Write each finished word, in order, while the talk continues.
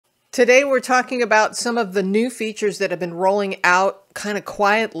Today we're talking about some of the new features that have been rolling out kind of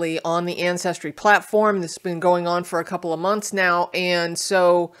quietly on the Ancestry platform. This has been going on for a couple of months now, and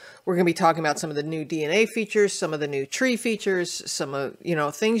so we're going to be talking about some of the new DNA features, some of the new tree features, some of,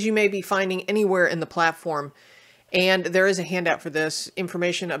 things you may be finding anywhere in the platform. And there is a handout for this.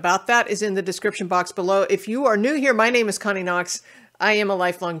 Information about that is in the description box below. If you are new here, my name is Connie Knox. I am a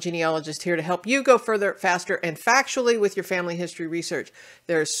lifelong genealogist here to help you go further, faster, and factually with your family history research.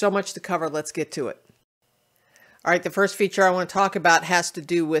 There's so much to cover. Let's get to it. All right, the first feature I want to talk about has to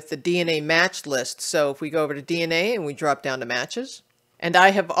do with the DNA match list. So if we go over to DNA and we drop down to matches, and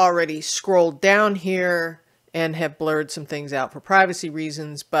I have already scrolled down here and have blurred some things out for privacy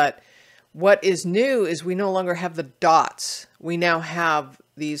reasons, but what is new is we no longer have the dots. We now have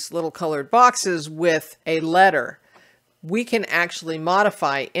these little colored boxes with a letter. We can actually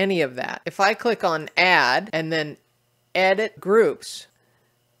modify any of that. If I click on add and then edit groups,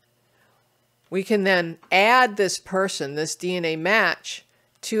 we can then add this person, this DNA match,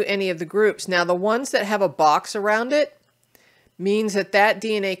 to any of the groups. Now the ones that have a box around it means that that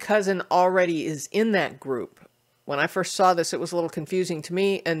DNA cousin already is in that group. When I first saw this, it was a little confusing to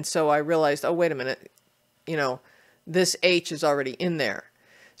me, and so I realized, oh, wait a minute, this H is already in there.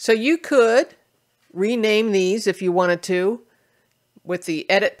 So you could rename these if you wanted to with the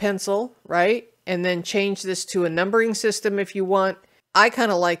edit pencil, right? And then change this to a numbering system if you want. I kind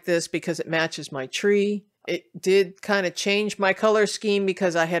of like this because it matches my tree. It did kind of change my color scheme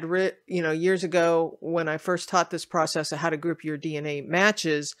because I had, years ago when I first taught this process of how to group your DNA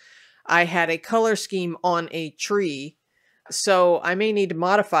matches, I had a color scheme on a tree. So I may need to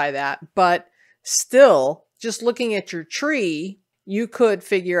modify that, but still, just looking at your tree, you could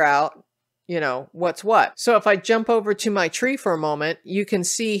figure out what's what. So if I jump over to my tree for a moment, you can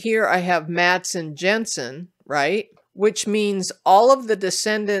see here I have Madsen Jensen, right? Which means all of the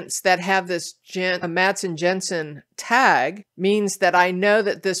descendants that have this Madsen Jensen tag means that I know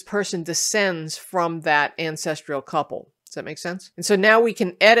that this person descends from that ancestral couple. Does that make sense? And so now we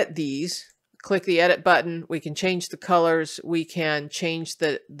can edit these. Click the edit button. We can change the colors. We can change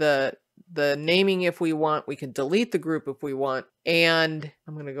the naming if we want. We can delete the group if we want. And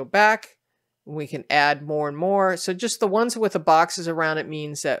I'm going to go back. We can add more and more. So just the ones with the boxes around it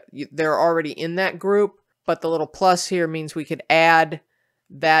means that they're already in that group, but the little plus here means we could add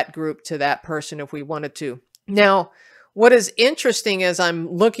that group to that person if we wanted to. Now, what is interesting as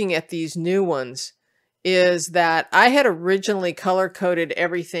I'm looking at these new ones is that I had originally color-coded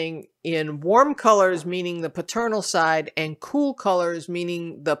everything in warm colors, meaning the paternal side, and cool colors,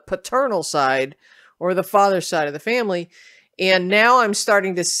 meaning the paternal side or the father's side of the family. And now I'm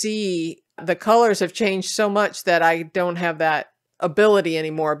starting to see the colors have changed so much that I don't have that ability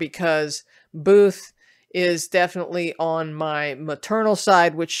anymore because Booth is definitely on my maternal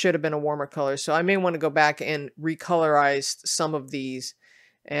side, which should have been a warmer color. So I may want to go back and recolorize some of these,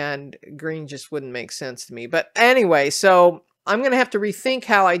 and green just wouldn't make sense to me. But anyway, so I'm going to have to rethink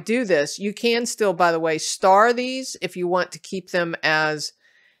how I do this. You can still, by the way, star these if you want to keep them as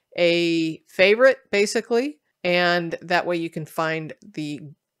a favorite, basically. And that way you can find the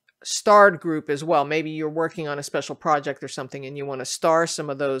starred group as well. Maybe you're working on a special project or something and you want to star some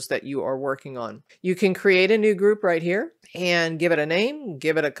of those that you are working on. You can create a new group right here and give it a name,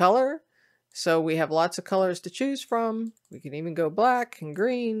 give it a color. So we have lots of colors to choose from. We can even go black and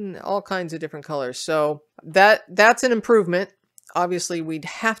green, all kinds of different colors. So that's an improvement. Obviously, we'd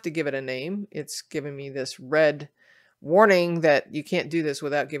have to give it a name. It's giving me this red warning that you can't do this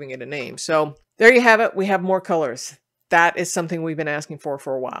without giving it a name. So there you have it. We have more colors. That is something we've been asking for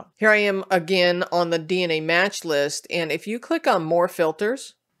a while. Here I am again on the DNA match list. And if you click on more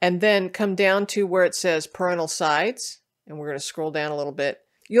filters and then come down to where it says parental sides, and we're going to scroll down a little bit,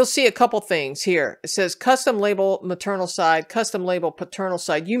 you'll see a couple things here. It says custom label maternal side, custom label paternal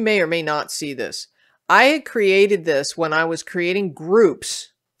side. You may or may not see this. I had created this when I was creating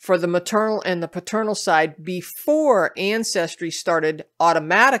groups for the maternal and the paternal side before Ancestry started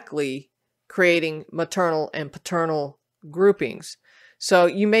automatically creating maternal and paternal groupings. So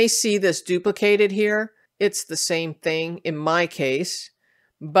you may see this duplicated here. It's the same thing in my case,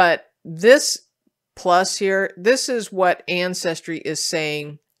 but this plus here, this is what Ancestry is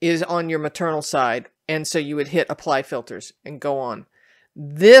saying is on your maternal side. And so you would hit apply filters and go on.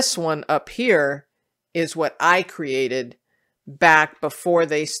 This one up here is what I created back before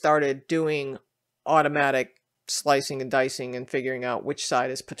they started doing automatic slicing and dicing and figuring out which side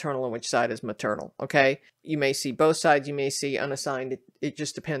is paternal and which side is maternal. Okay. You may see both sides. You may see unassigned. It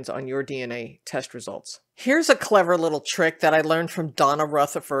just depends on your DNA test results. Here's a clever little trick that I learned from Donna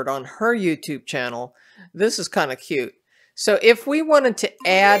Rutherford on her YouTube channel. This is kind of cute. So if we wanted to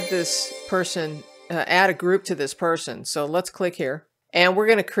add this person, add a group to this person, so let's click here and we're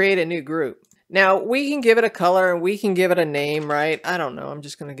going to create a new group. Now we can give it a color and we can give it a name, right? I don't know. I'm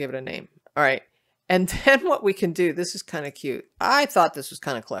just going to give it a name. All right. And then what we can do, this is kind of cute. I thought this was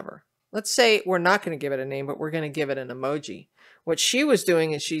kind of clever. Let's say we're not going to give it a name, but we're going to give it an emoji. What she was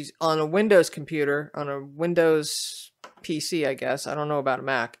doing is she's on a Windows computer, on a Windows PC, I guess. I don't know about a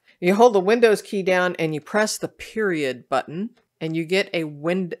Mac. You hold the Windows key down and you press the period button and you get a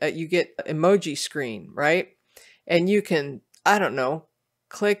emoji screen, right? And you can, I don't know,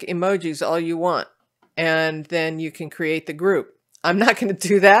 click emojis all you want. And then you can create the group. I'm not going to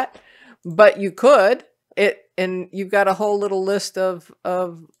do that, but you could. And you've got a whole little list of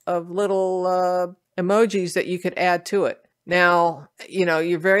little emojis that you could add to it. Now, you know,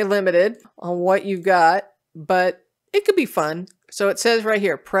 you're very limited on what you've got, but it could be fun. So it says right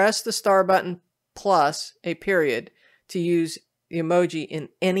here, press the star button plus a period to use the emoji in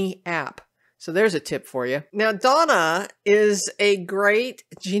any app. So there's a tip for you. Now, Donna is a great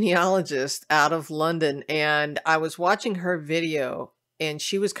genealogist out of London, and I was watching her video, and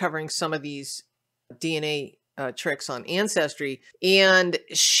she was covering some of these DNA tricks on Ancestry, and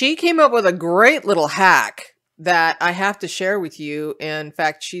she came up with a great little hack that I have to share with you. In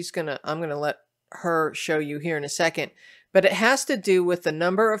fact, I'm gonna let her show you here in a second, but it has to do with the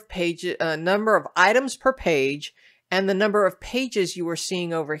number of pages, number of items per page, and the number of pages you were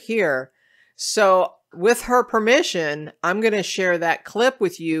seeing over here. So with her permission, I'm going to share that clip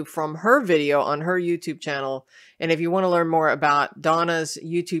with you from her video on her YouTube channel. And if you want to learn more about Donna's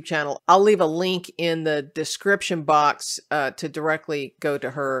YouTube channel, I'll leave a link in the description box to directly go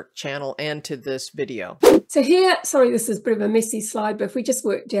to her channel and to this video. So here, sorry, this is a bit of a messy slide, but if we just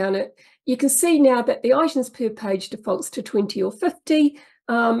work down it, you can see now that the items per page defaults to 20 or 50.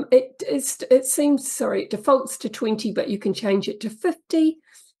 It defaults to 20, but you can change it to 50.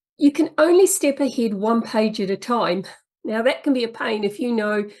 You can only step ahead one page at a time. Now that can be a pain if you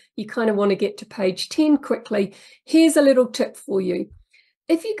know you kind of want to get to page 10 quickly. Here's a little tip for you.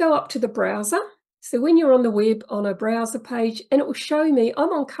 If you go up to the browser, so when you're on the web on a browser page, and it will show me I'm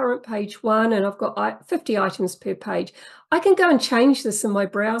on current page 1 and I've got 50 items per page, I can go and change this in my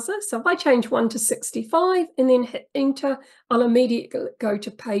browser. So if I change 1 to 65 and then hit enter, I'll immediately go to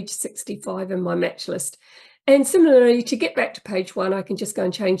page 65 in my match list. And similarly, to get back to page 1, I can just go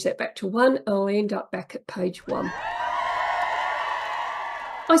and change that back to 1. I'll end up back at page 1.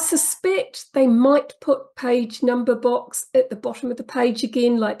 I suspect they might put page number box at the bottom of the page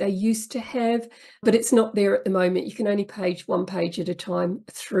again, like they used to have, but it's not there at the moment. You can only page one page at a time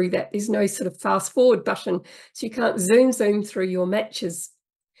through that. There's no sort of fast forward button, so you can't zoom through your matches.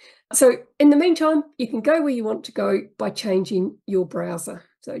 So in the meantime, you can go where you want to go by changing your browser.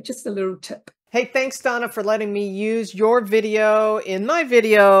 So just a little tip. Hey, thanks, Donna, for letting me use your video in my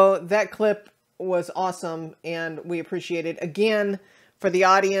video. That clip was awesome, and we appreciate it. Again, for the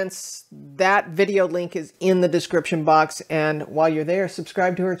audience, that video link is in the description box, and while you're there,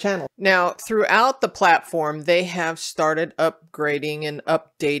 subscribe to her channel. Now, throughout the platform, they have started upgrading and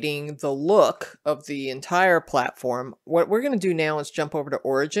updating the look of the entire platform. What we're going to do now is jump over to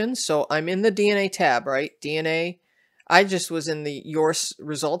Origin. So I'm in the DNA tab, right? DNA. I just was in the Your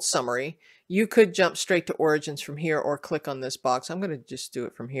Results Summary. You could jump straight to Origins from here or click on this box. I'm going to just do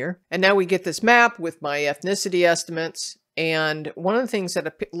it from here. And now we get this map with my ethnicity estimates. And one of the things that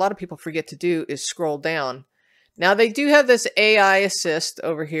a lot of people forget to do is scroll down. Now they do have this AI assist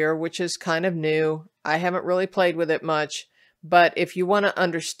over here, which is kind of new. I haven't really played with it much, but if you want to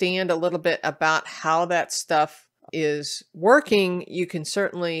understand a little bit about how that stuff is working, you can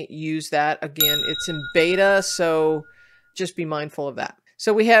certainly use that. Again, it's in beta, so just be mindful of that.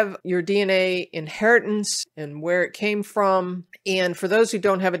 So we have your DNA inheritance and where it came from. And for those who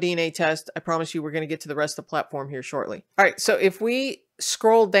don't have a DNA test, I promise you we're going to get to the rest of the platform here shortly. All right, so if we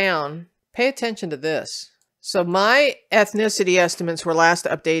scroll down, pay attention to this. So my ethnicity estimates were last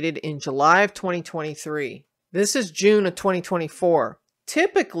updated in July of 2023. This is June of 2024.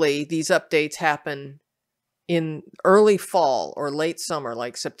 Typically, these updates happen in early fall or late summer,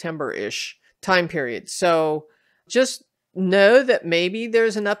 like September-ish time period. So just know that maybe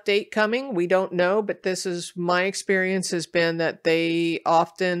there's an update coming. We don't know, but this is my experience has been that they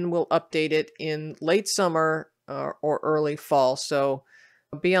often will update it in late summer or early fall. So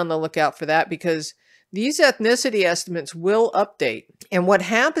be on the lookout for that because these ethnicity estimates will update. And what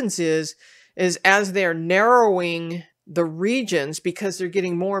happens is as they're narrowing the regions, because they're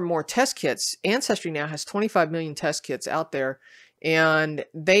getting more and more test kits, Ancestry now has 25 million test kits out there, and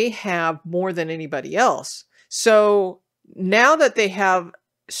they have more than anybody else. So now that they have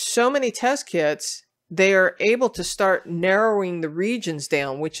so many test kits, they are able to start narrowing the regions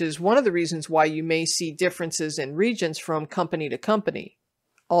down, which is one of the reasons why you may see differences in regions from company to company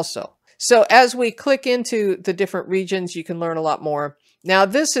also. So as we click into the different regions, you can learn a lot more. Now,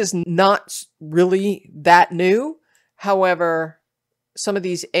 this is not really that new. However, some of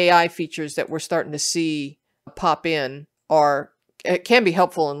these AI features that we're starting to see pop in it can be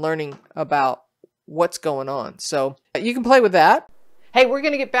helpful in learning about what's going on. So you can play with that. Hey, we're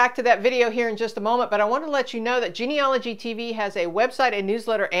going to get back to that video here in just a moment, but I want to let you know that Genealogy TV has a website, a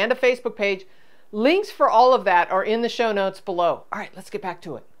newsletter, and a Facebook page. Links for all of that are in the show notes below. All right, let's get back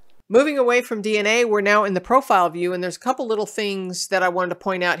to it. Moving away from DNA, we're now in the profile view, and there's a couple little things that I wanted to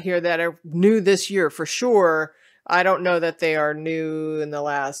point out here that are new this year for sure. I don't know that they are new in the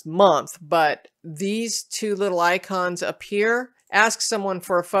last month, but these two little icons up here, ask someone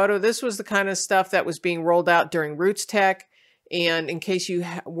for a photo. This was the kind of stuff that was being rolled out during Roots Tech. And in case you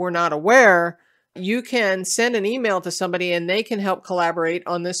were not aware, you can send an email to somebody and they can help collaborate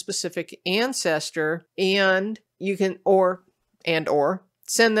on this specific ancestor, and you can, or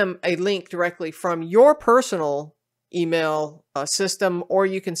send them a link directly from your personal email system, or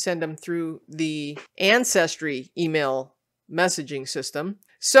you can send them through the Ancestry email messaging system.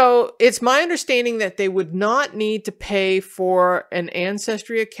 So it's my understanding that they would not need to pay for an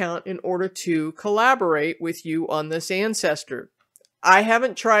Ancestry account in order to collaborate with you on this ancestor. I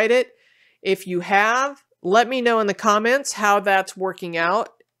haven't tried it. If you have, let me know in the comments how that's working out.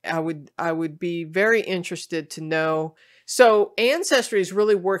 I would be very interested to know. So Ancestry is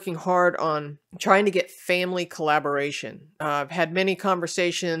really working hard on trying to get family collaboration. I've had many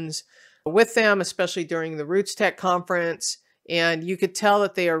conversations with them, especially during the Roots Tech conference, and you could tell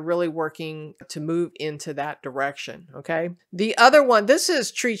that they are really working to move into that direction, okay? The other one, this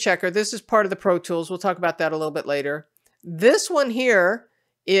is Tree Checker. This is part of the Pro Tools. We'll talk about that a little bit later. This one here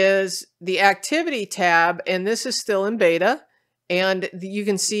is the Activity tab, and this is still in beta. And you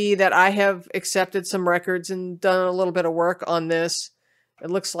can see that I have accepted some records and done a little bit of work on this. It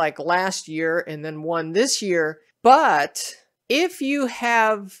looks like last year and then one this year. But if you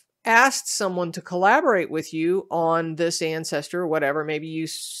have asked someone to collaborate with you on this ancestor or whatever, maybe you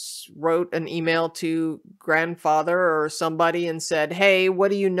wrote an email to grandfather or somebody and said, hey,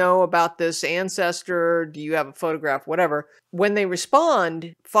 what do you know about this ancestor? Do you have a photograph? Whatever. When they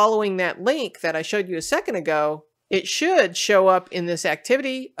respond following that link that I showed you a second ago, it should show up in this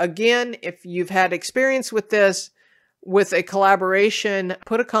activity. Again, if you've had experience with this, with a collaboration,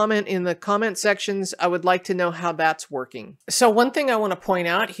 put a comment in the comment sections. I would like to know how that's working. So one thing I want to point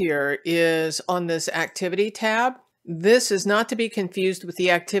out here is on this activity tab, this is not to be confused with the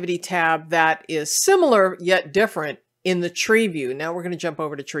activity tab that is similar yet different in the tree view. Now we're going to jump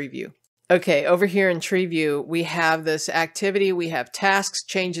over to tree view. Okay, over here in tree view, we have this activity, we have tasks,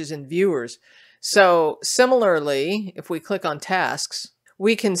 changes, and viewers. So similarly, if we click on tasks,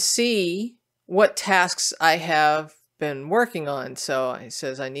 we can see what tasks I have been working on. So it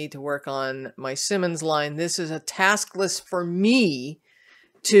says I need to work on my Simmons line. This is a task list for me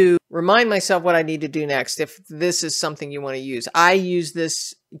to remind myself what I need to do next if this is something you want to use. I use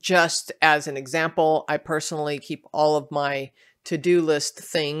this just as an example. I personally keep all of my to-do list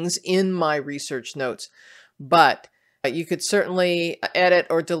things in my research notes, but you could certainly edit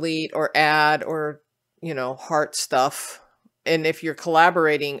or delete or add or, heart stuff. And if you're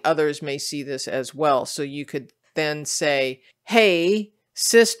collaborating, others may see this as well. So you could then say, hey,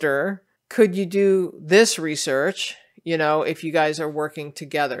 sister, could you do this research? If you guys are working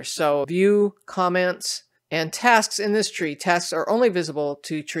together. So view, comments, and tasks in this tree. Tasks are only visible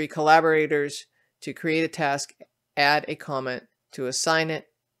to tree collaborators. To create a task, add a comment, to assign it,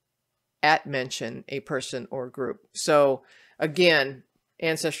 mention a person or group. So again,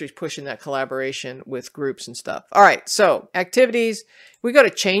 Ancestry is pushing that collaboration with groups and stuff. All right, so activities. We go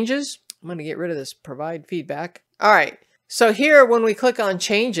to changes. I'm going to get rid of this provide feedback. All right, so here when we click on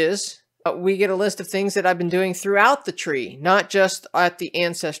changes, we get a list of things that I've been doing throughout the tree, not just at the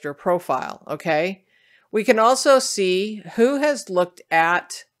ancestor profile, okay? We can also see who has looked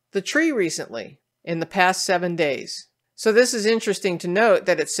at the tree recently in the past 7 days. So this is interesting to note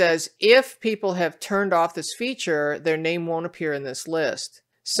that it says if people have turned off this feature, their name won't appear in this list.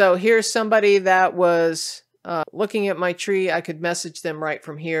 So here's somebody that was looking at my tree. I could message them right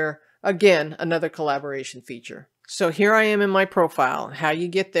from here. Again, another collaboration feature. So here I am in my profile. How you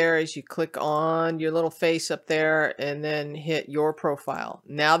get there is you click on your little face up there and then hit your profile.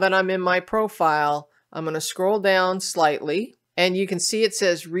 Now that I'm in my profile, I'm going to scroll down slightly. And you can see it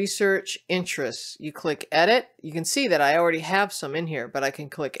says research interests. You click edit. You can see that I already have some in here, but I can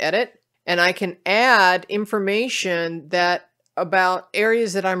click edit and I can add information about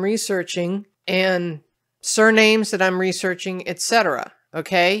areas that I'm researching and surnames that I'm researching, etc.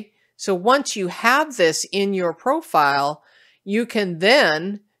 Okay? So once you have this in your profile, you can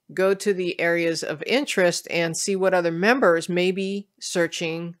then go to the areas of interest and see what other members may be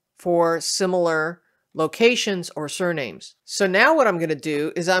searching for similar locations or surnames. So now what I'm going to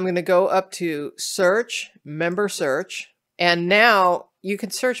do is I'm going to go up to search, member search, and now you can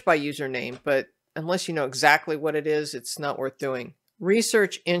search by username, but unless you know exactly what it is, it's not worth doing.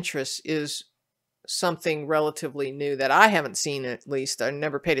 Research interests is something relatively new that I haven't seen, at least. I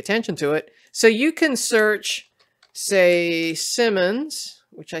never paid attention to it. So you can search, say, Simmons,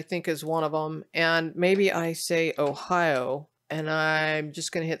 which I think is one of them, and maybe I say Ohio, and I'm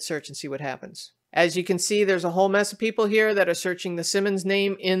just going to hit search and see what happens. As you can see, there's a whole mess of people here that are searching the Simmons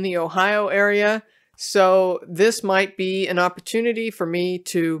name in the Ohio area. So this might be an opportunity for me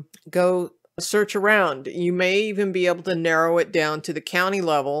to go search around. You may even be able to narrow it down to the county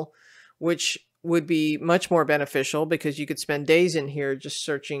level, which would be much more beneficial because you could spend days in here just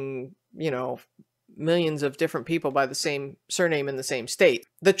searching, you know, millions of different people by the same surname in the same state.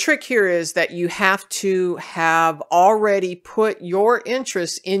 The trick here is that you have to have already put your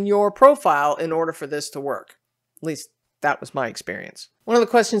interests in your profile in order for this to work. At least that was my experience. One of the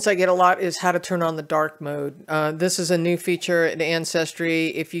questions I get a lot is how to turn on the dark mode. This is a new feature in Ancestry.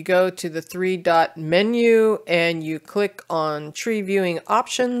 If you go to the 3-dot menu and you click on tree viewing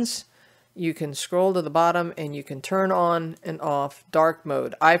options, you can scroll to the bottom and you can turn on and off dark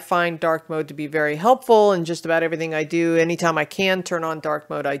mode. I find dark mode to be very helpful in just about everything I do. Anytime I can turn on dark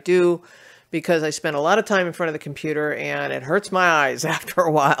mode, I do, because I spend a lot of time in front of the computer and it hurts my eyes after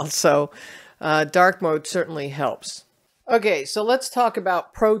a while. So dark mode certainly helps. Okay, so let's talk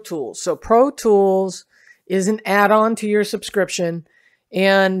about Pro Tools. So Pro Tools is an add-on to your subscription,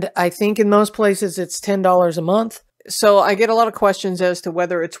 and I think in most places it's $10 a month. So I get a lot of questions as to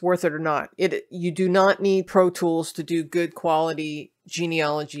whether it's worth it or not. You do not need Pro Tools to do good quality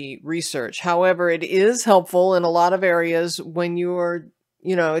genealogy research. However, it is helpful in a lot of areas when you are,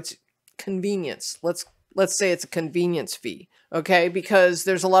 you know, it's convenience. Let's say it's a convenience fee, okay? Because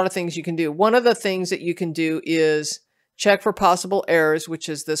there's a lot of things you can do. One of the things that you can do is check for possible errors, which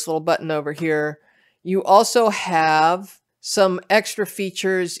is this little button over here. You also have some extra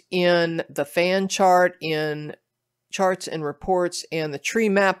features in the fan chart, in charts and reports, and the tree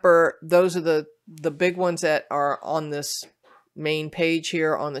mapper. Those are the big ones that are on this main page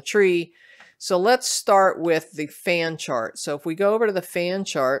here on the tree. So let's start with the fan chart. So if we go over to the fan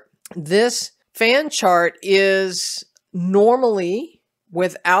chart, this fan chart is normally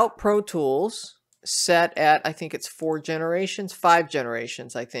without Pro Tools set at, I think it's 5 generations,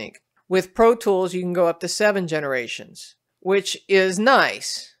 I think. With Pro Tools, you can go up to 7 generations, which is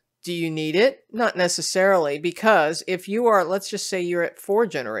nice. Do you need it? Not necessarily, because if you are, let's just say you're at 4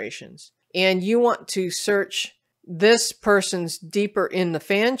 generations and you want to search this person's deeper in the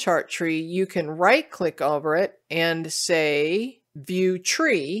fan chart tree, you can right click over it and say view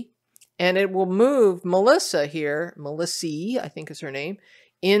tree, and it will move Melissa here, Melissa, I think is her name,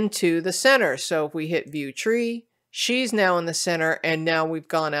 into the center. So if we hit view tree, she's now in the center, and now we've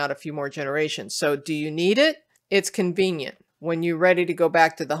gone out a few more generations. So do you need it? It's convenient. When you're ready to go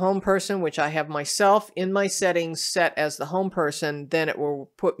back to the home person, which I have myself in my settings set as the home person, then it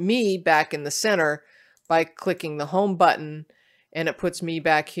will put me back in the center by clicking the home button, and it puts me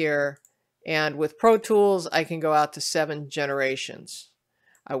back here. And with Pro Tools, I can go out to 7 generations.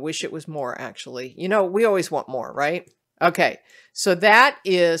 I wish it was more, actually. You know, we always want more, right? Okay, so that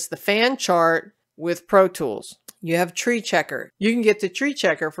is the fan chart with Pro Tools. You have Tree Checker. You can get the Tree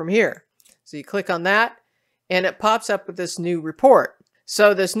Checker from here. So you click on that, and it pops up with this new report.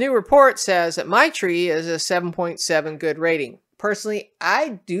 So this new report says that my tree is a 7.7 good rating. Personally,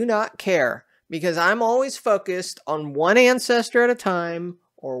 I do not care, because I'm always focused on one ancestor at a time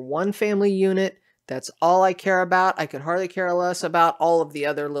or one family unit. That's all I care about. I could hardly care less about all of the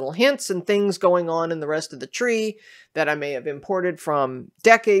other little hints and things going on in the rest of the tree that I may have imported from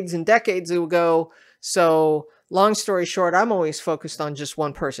decades and decades ago. So long story short, I'm always focused on just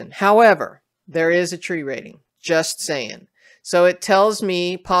one person. However, there is a tree rating, just saying. So it tells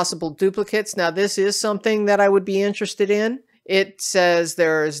me possible duplicates. Now this is something that I would be interested in. It says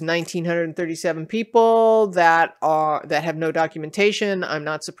there's 1,937 people that have no documentation. I'm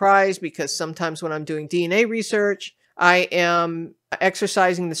not surprised, because sometimes when I'm doing DNA research, I am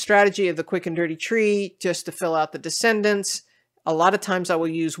exercising the strategy of the quick and dirty tree just to fill out the descendants. A lot of times I will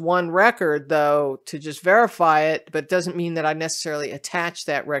use one record, though, to just verify it, but it doesn't mean that I necessarily attach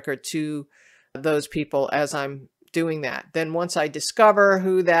that record to those people as I'm doing that. Then once I discover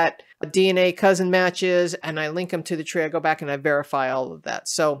who that DNA cousin match is and I link them to the tree, I go back and I verify all of that.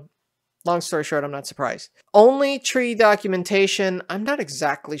 So long story short, I'm not surprised. Only tree documentation. I'm not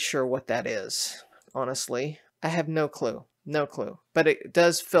exactly sure what that is, honestly. I have no clue. No clue. But it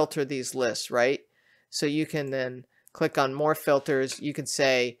does filter these lists, right? So you can then click on more filters. You can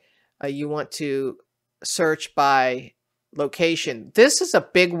say you want to search by location. This is a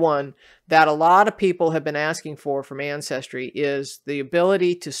big one that a lot of people have been asking for from Ancestry, is the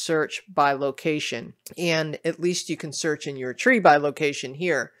ability to search by location. And at least you can search in your tree by location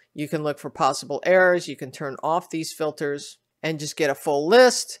here. You can look for possible errors. You can turn off these filters and just get a full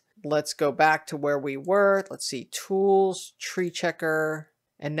list. Let's go back to where we were. Let's see, tools, tree checker.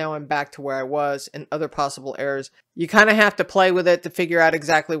 And now I'm back to where I was, and other possible errors. You kind of have to play with it to figure out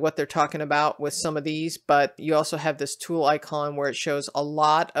exactly what they're talking about with some of these, but you also have this tool icon where it shows a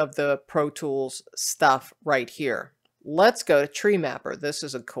lot of the Pro Tools stuff right here. Let's go to Tree Mapper. This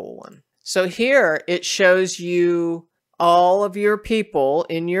is a cool one. So here it shows you all of your people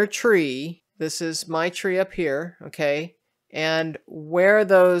in your tree. This is my tree up here, okay? And where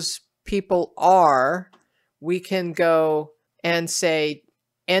those people are, we can go and say,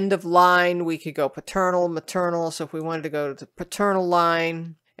 end of line. We could go paternal, maternal. So if we wanted to go to the paternal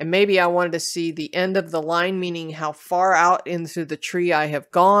line, and maybe I wanted to see the end of the line, meaning how far out into the tree I have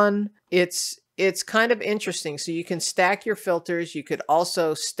gone. It's kind of interesting. So you can stack your filters. You could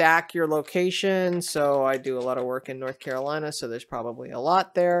also stack your location. So I do a lot of work in North Carolina, so there's probably a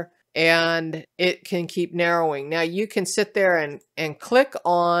lot there. And it can keep narrowing. Now you can sit there and click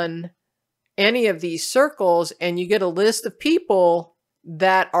on any of these circles and you get a list of people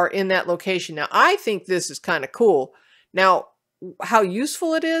that are in that location. Now, I think this is kind of cool. Now, how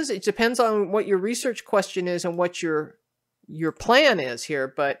useful it is, it depends on what your research question is and what your plan is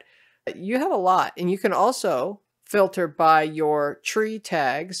here, but you have a lot. And you can also filter by your tree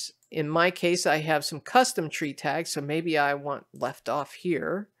tags. In my case, I have some custom tree tags, so maybe I want left off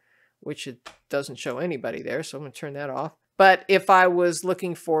here, which it doesn't show anybody there, so I'm going to turn that off. But if I was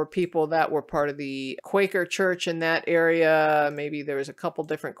looking for people that were part of the Quaker church in that area, maybe there was a couple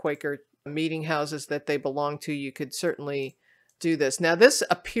different Quaker meeting houses that they belong to, you could certainly do this. Now, this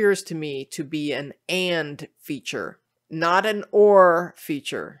appears to me to be an and feature, not an or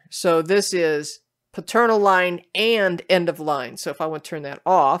feature. So this is paternal line and end of line. So if I want to turn that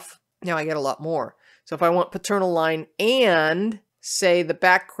off, now I get a lot more. So if I want paternal line and say the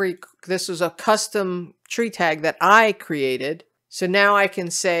Back Creek, this was a custom tree tag that I created. So now I can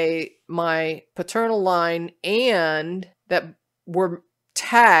say my paternal line and that were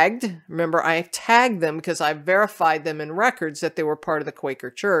tagged. Remember, I tagged them because I verified them in records that they were part of the Quaker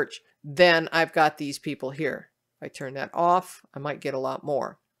church. Then I've got these people here. If I turn that off, I might get a lot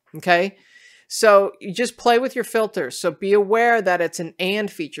more. Okay. So you just play with your filters. So be aware that it's an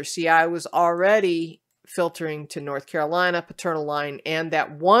and feature. See, I was already filtering to North Carolina, paternal line, and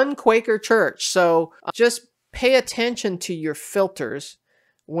that one Quaker church. So just pay attention to your filters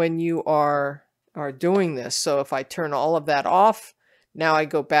when you are doing this. So if I turn all of that off, now I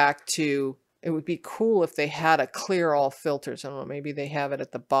go back to, it would be cool if they had a clear all filters. I don't know, maybe they have it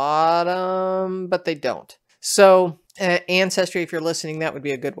at the bottom, but they don't. So Ancestry, if you're listening, that would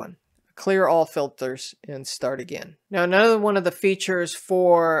be a good one. Clear all filters and start again. Now, another one of the features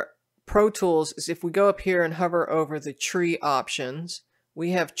for Pro Tools is if we go up here and hover over the tree options,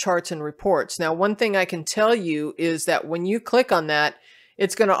 we have charts and reports. Now, one thing I can tell you is that when you click on that,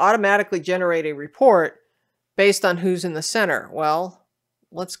 it's going to automatically generate a report based on who's in the center. Well,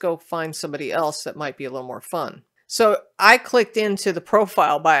 let's go find somebody else that might be a little more fun. So I clicked into the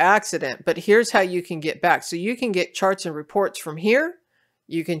profile by accident, but here's how you can get back. So you can get charts and reports from here.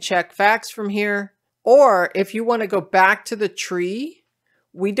 You can check facts from here. Or if you want to go back to the tree,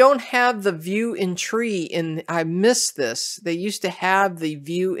 we don't have the view in tree I missed this. They used to have the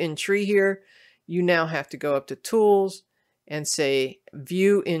view in tree here. You now have to go up to tools and say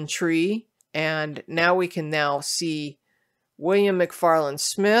view in tree. And now we can now see William McFarland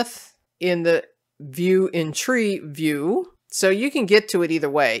Smith in the view in tree view. So you can get to it either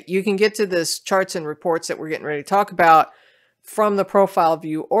way. You can get to this charts and reports that we're getting ready to talk about from the profile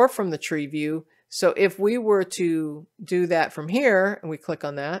view or from the tree view. So if we were to do that from here and we click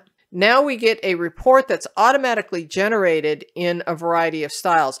on that, now we get a report that's automatically generated in a variety of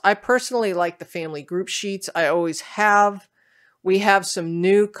styles. I personally like the family group sheets. I always have. We have some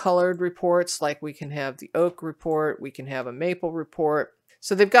new colored reports, like we can have the oak report, we can have a maple report.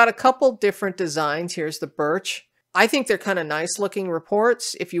 So they've got a couple different designs. Here's the birch. I think they're kind of nice looking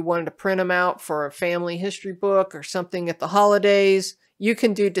reports. If you wanted to print them out for a family history book or something at the holidays, you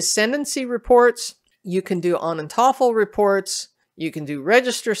can do descendancy reports. You can do Onondaga reports. You can do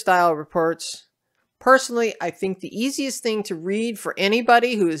register style reports. Personally, I think the easiest thing to read for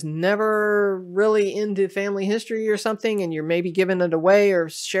anybody who is never really into family history or something, and you're maybe giving it away or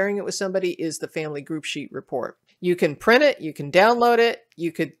sharing it with somebody, is the family group sheet report. You can print it, you can download it,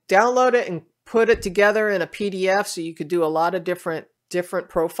 you could download it and put it together in a PDF, so you could do a lot of different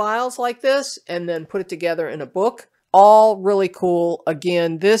profiles like this, and then put it together in a book. All really cool.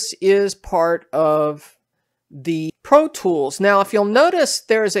 Again, this is part of the Pro Tools. Now, if you'll notice,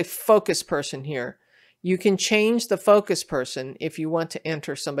 there is a focus person here. You can change the focus person if you want to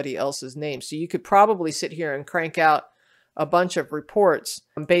enter somebody else's name. So you could probably sit here and crank out a bunch of reports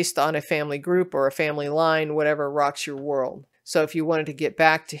based on a family group or a family line, whatever rocks your world. So if you wanted to get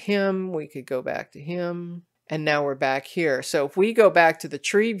back to him, we could go back to him. And now we're back here. So if we go back to the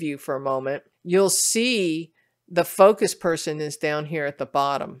tree view for a moment, you'll see the focus person is down here at the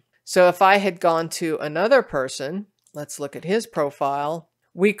bottom. So if I had gone to another person, let's look at his profile.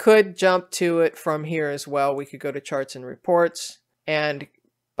 We could jump to it from here as well. We could go to charts and reports, and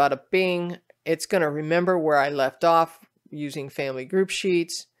bada bing, it's going to remember where I left off using family group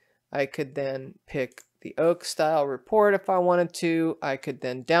sheets. I could then pick the oak style report if I wanted to. I could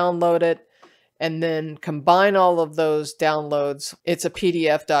then download it and then combine all of those downloads. It's a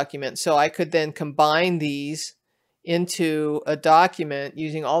PDF document, so I could then combine these into a document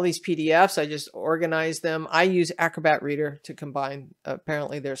using all these PDFs. I just organize them. I use Acrobat Reader to combine.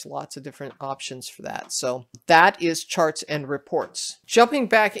 Apparently there's lots of different options for that. So that is charts and reports. Jumping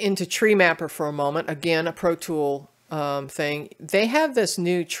back into Tree Mapper for a moment, again, a Pro Tool thing. They have this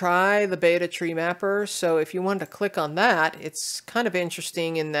new Try the Beta Tree Mapper. So if you wanted to click on that, it's kind of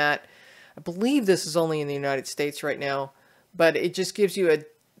interesting in that I believe this is only in the United States right now, but it just gives you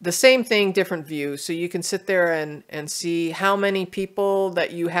the same thing, different view. So you can sit there and see how many people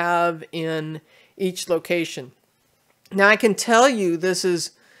that you have in each location. Now I can tell you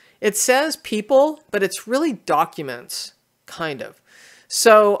it says people, but it's really documents, kind of.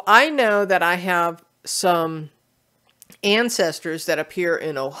 So I know that I have some ancestors that appear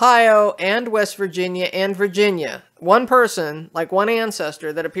in Ohio and West Virginia and Virginia. One person, like one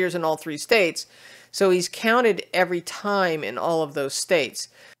ancestor that appears in all 3 states. So he's counted every time in all of those states.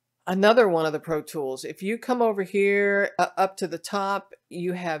 Another one of the Pro Tools, if you come over here up to the top,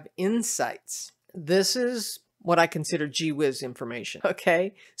 you have insights. This is what I consider gee whiz information.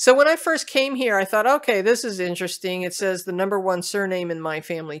 Okay. So when I first came here, I thought, okay, this is interesting. It says the #1 surname in my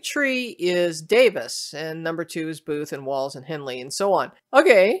family tree is Davis, and #2 is Booth and Walls and Henley and so on.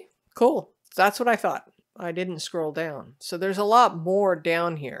 Okay, cool. That's what I thought. I didn't scroll down. So there's a lot more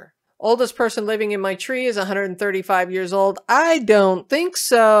down here. Oldest person living in my tree is 135 years old. I don't think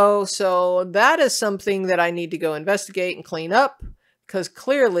so. So that is something that I need to go investigate and clean up, because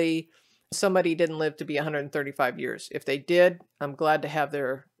clearly somebody didn't live to be 135 years. If they did, I'm glad to have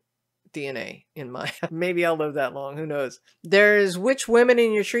their DNA in my, maybe I'll live that long. Who knows? There's which women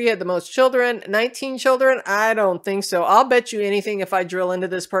in your tree had the most children? 19 children? I don't think so. I'll bet you anything if I drill into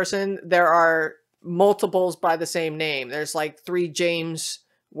this person, there are multiples by the same name. There's like 3 James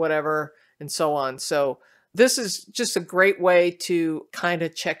whatever, and so on. So this is just a great way to kind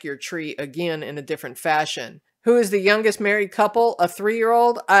of check your tree again in a different fashion. Who is the youngest married couple? A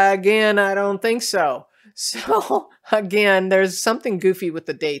 3-year-old? Again, I don't think so. So again, there's something goofy with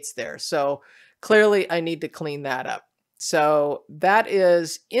the dates there. So clearly I need to clean that up. So that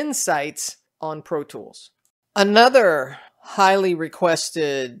is insights on Pro Tools. Another highly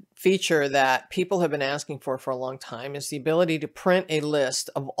requested feature that people have been asking for a long time is the ability to print a list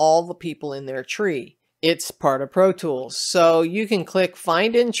of all the people in their tree. It's part of Pro Tools. So you can click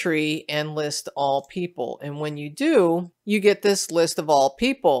Find in Tree and list all people. And when you do, you get this list of all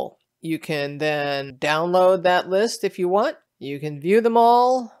people. You can then download that list if you want. You can view them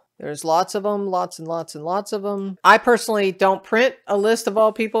all. There's lots of them, lots and lots and lots of them. I personally don't print a list of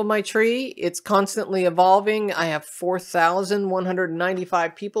all people in my tree. It's constantly evolving. I have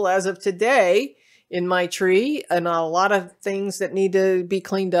 4,195 people as of today in my tree, and a lot of things that need to be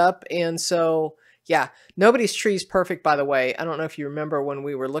cleaned up. And so, yeah, nobody's tree is perfect, by the way. I don't know if you remember when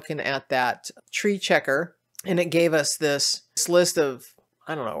we were looking at that tree checker, and it gave us this list of,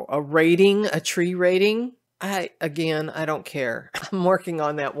 I don't know, a tree rating. Again, I don't care. I'm working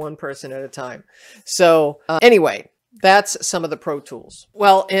on that one person at a time. So anyway, that's some of the Pro Tools.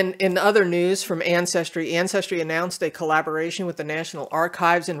 Well, in other news from Ancestry, Ancestry announced a collaboration with the National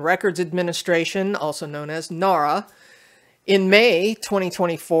Archives and Records Administration, also known as NARA. In May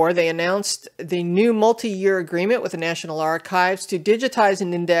 2024, they announced the new multi-year agreement with the National Archives to digitize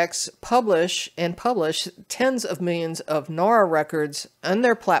and index, publish tens of millions of NARA records on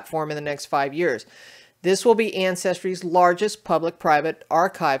their platform in the next 5 years. This will be Ancestry's largest public-private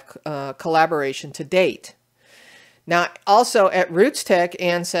archive collaboration to date. Now, also at Roots Tech,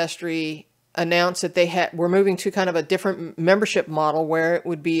 Ancestry announced that were moving to kind of a different membership model where it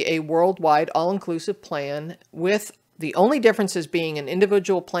would be a worldwide all-inclusive plan, with the only differences being an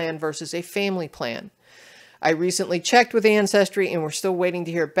individual plan versus a family plan. I recently checked with Ancestry and we're still waiting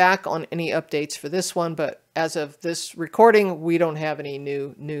to hear back on any updates for this one, but as of this recording, we don't have any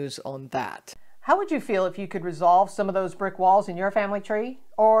new news on that. How would you feel if you could resolve some of those brick walls in your family tree?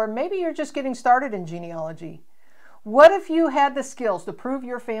 Or maybe you're just getting started in genealogy. What if you had the skills to prove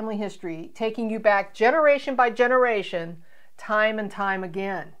your family history, taking you back generation by generation, time and time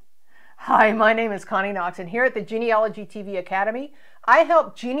again? Hi, my name is Connie Knox, and here at the Genealogy TV Academy, I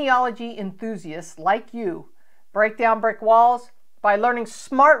help genealogy enthusiasts like you break down brick walls by learning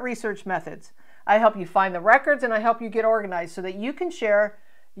smart research methods. I help you find the records and I help you get organized so that you can share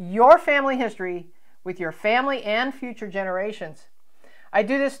your family history with your family and future generations. I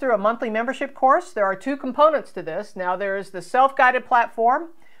do this through a monthly membership course. There are two components to this. Now, there is the self-guided platform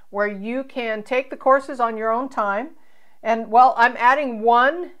where you can take the courses on your own time. And well, I'm adding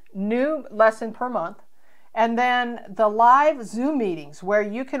one new lesson per month. And then the live Zoom meetings where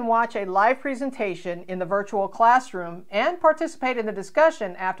you can watch a live presentation in the virtual classroom and participate in the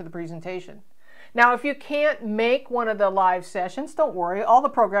discussion after the presentation. Now, if you can't make one of the live sessions, don't worry. All the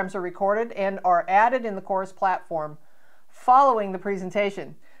programs are recorded and are added in the course platform following the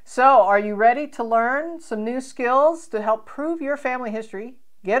presentation. So, are you ready to learn some new skills to help prove your family history,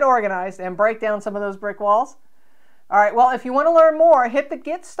 get organized, and break down some of those brick walls? All right, well, if you want to learn more, hit the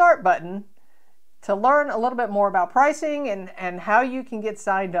Get Start button to learn a little bit more about pricing and how you can get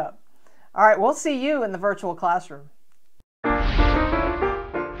signed up. All right, we'll see you in the virtual classroom.